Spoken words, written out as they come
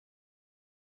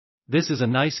This is a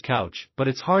nice couch, but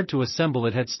it's hard to assemble.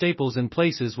 It had staples in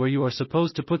places where you are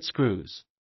supposed to put screws.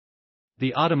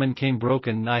 The Ottoman came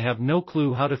broken. I have no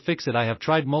clue how to fix it. I have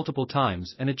tried multiple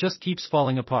times and it just keeps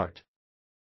falling apart.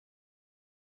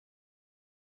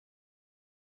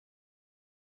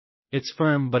 It's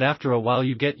firm, but after a while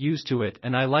you get used to it,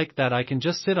 and I like that I can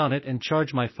just sit on it and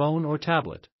charge my phone or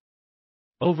tablet.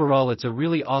 Overall, it's a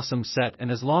really awesome set, and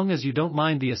as long as you don't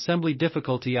mind the assembly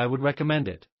difficulty, I would recommend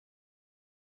it.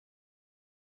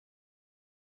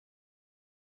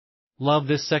 Love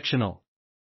this sectional.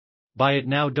 Buy it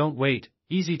now, don't wait.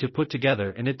 Easy to put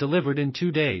together, and it delivered in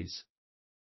 2 days.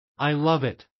 I love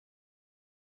it.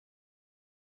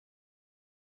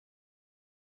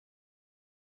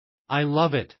 I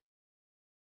love it.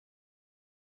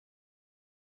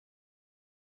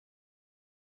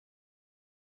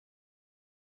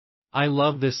 I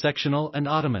love this sectional and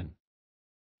ottoman.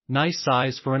 Nice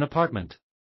size for an apartment.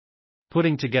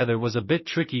 Putting together was a bit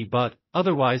tricky, but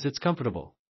otherwise it's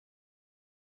comfortable.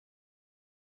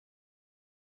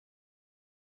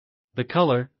 The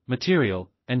color, material,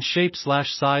 and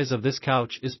shape/size of this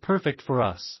couch is perfect for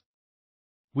us.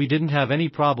 We didn't have any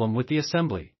problem with the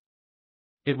assembly.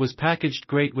 It was packaged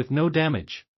great with no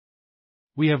damage.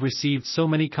 We have received so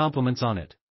many compliments on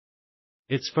it.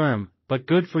 It's firm, but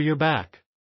good for your back.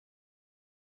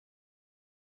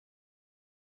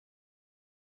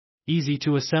 Easy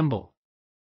to assemble.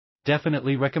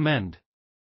 Definitely recommend.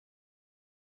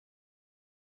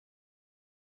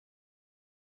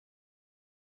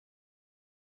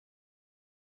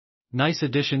 Nice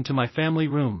addition to my family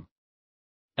room.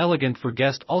 Elegant for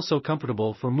guest, also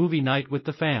comfortable for movie night with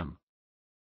the fam.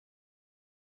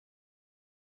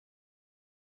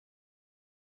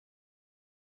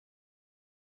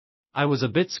 I was a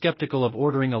bit skeptical of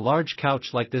ordering a large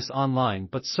couch like this online,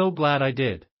 but so glad I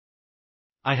did.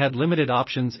 I had limited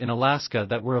options in Alaska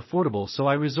that were affordable, so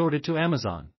I resorted to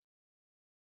Amazon.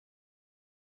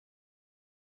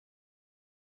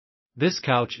 This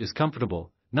couch is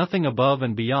comfortable, nothing above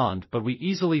and beyond, but we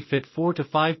easily fit 4 to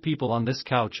 5 people on this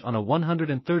couch on a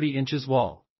 130 inches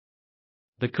wall.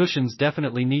 The cushions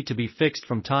definitely need to be fixed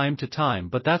from time to time,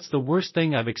 but that's the worst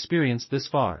thing I've experienced this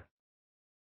far.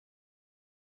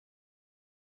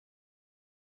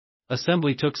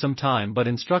 Assembly took some time, but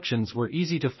instructions were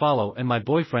easy to follow and my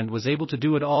boyfriend was able to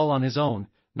do it all on his own,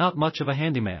 not much of a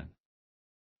handyman.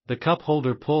 The cup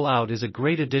holder pull-out is a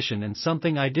great addition and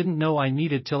something I didn't know I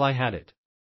needed till I had it.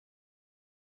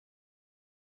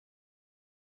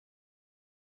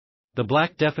 The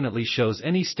black definitely shows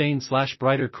any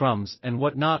stain/brighter crumbs and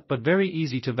whatnot, but very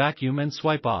easy to vacuum and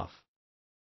swipe off.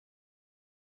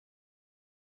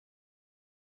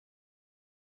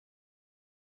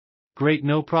 Great,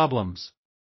 no problems.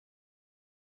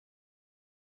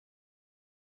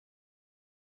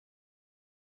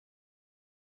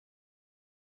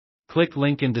 Click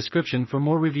link in description for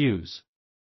more reviews.